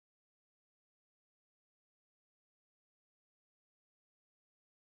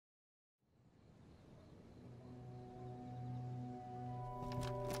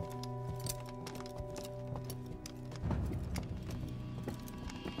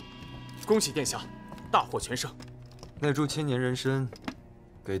恭喜殿下，大获全胜。那株千年人参，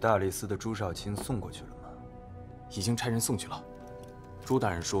给大理寺的朱少卿送过去了吗？已经差人送去了。朱大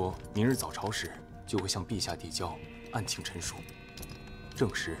人说，明日早朝时就会向陛下递交案情陈述，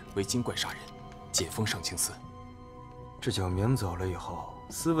证实为精怪杀人，解封上清司。这九明走了以后，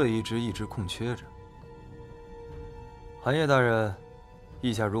司卫一直空缺着。寒夜大人，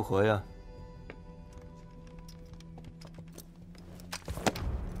意下如何呀？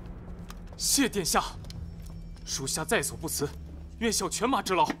 谢殿下，属下在所不辞，愿效犬马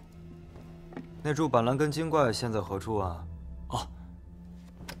之劳。那株板蓝根精怪现在何处啊？哦，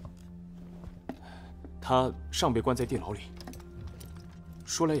他尚被关在地牢里。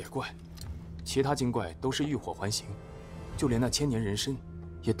说来也怪，其他精怪都是浴火还形，就连那千年人参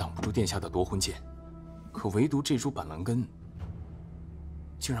也挡不住殿下的夺魂剑，可唯独这株板蓝根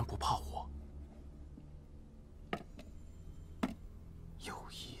竟然不怕火。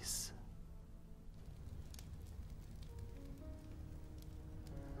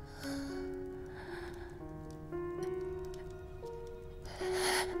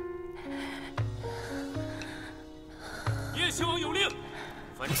 秦王有令，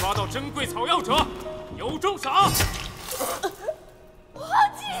凡抓到珍贵草药者，有重赏。皇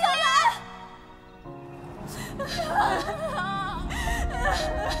帝，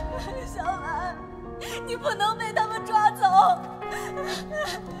小兰，你不能被他们抓走。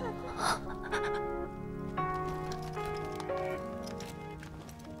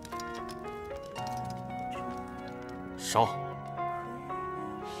烧，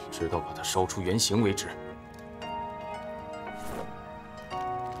直到把它烧出原形为止。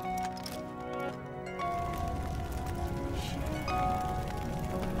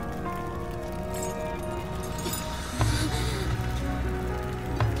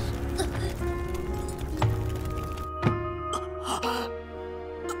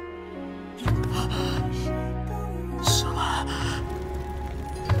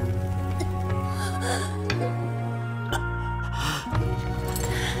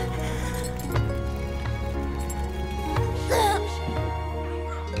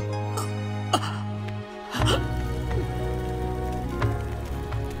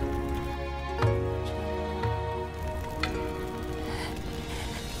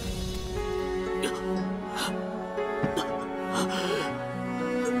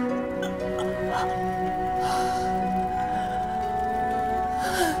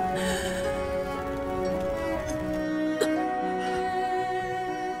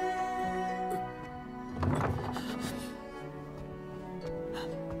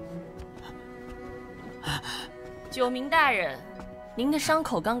 九明大人，您的伤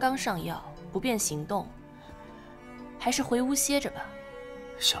口刚刚上药，不便行动，还是回屋歇着吧。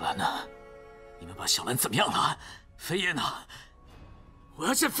小兰呢？你们把小兰怎么样了？飞叶呢？我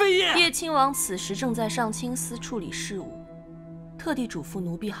要见飞叶！叶亲王此时正在上清司处理事务，特地嘱咐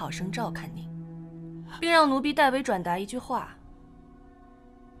奴婢好生照看您，并让奴婢代为转达一句话：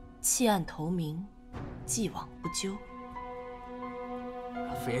弃暗投明，既往不咎。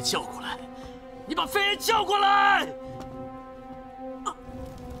把飞叶叫过来！ 你把飞叶叫过来！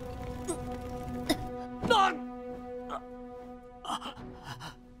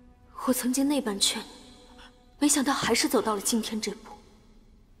我曾经那般劝你，没想到还是走到了今天这步。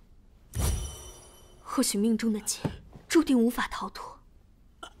或许命中的劫注定无法逃脱。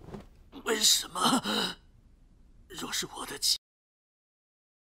为什么？若是我的劫？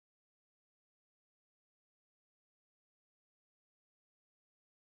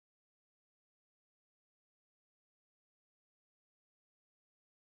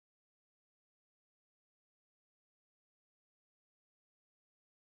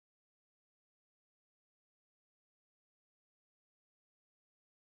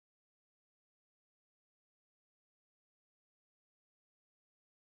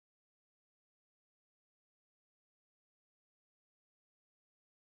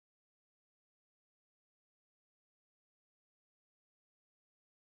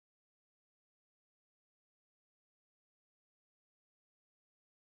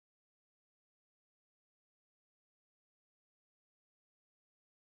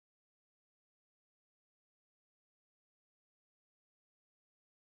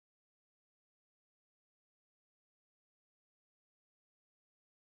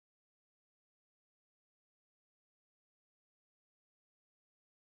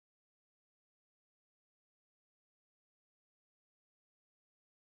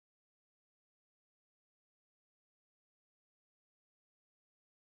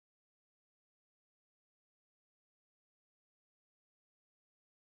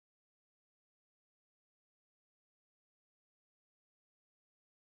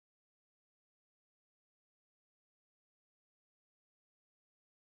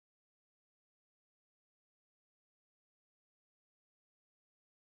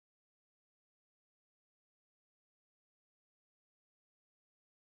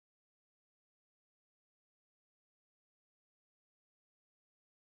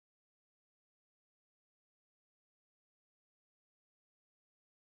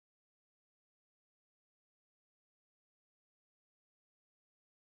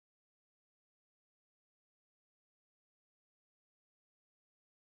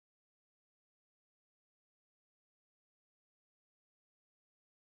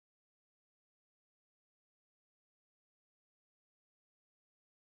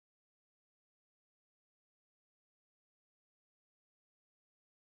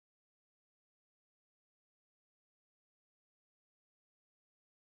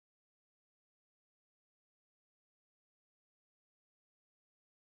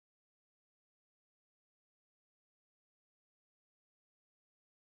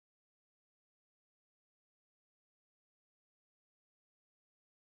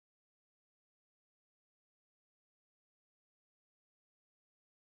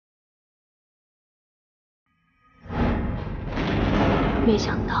没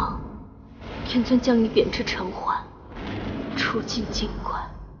想到天尊将你贬至尘寰，出进精怪，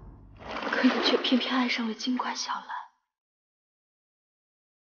可你却偏偏爱上了精怪小蓝。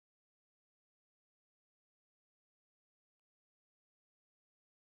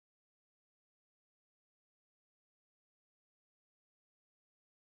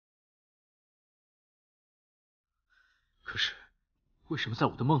可是，为什么在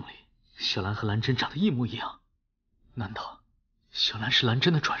我的梦里，小兰和兰真长得一模一样？难道小兰是兰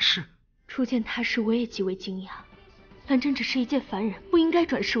真的转世？初见他时，我也极为惊讶。兰真只是一介凡人，不应该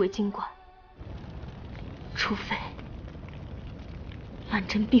转世为精怪。除非兰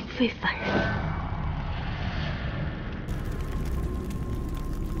真并非凡人。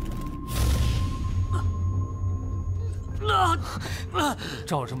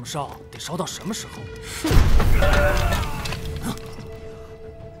照这么烧，得烧到什么时候？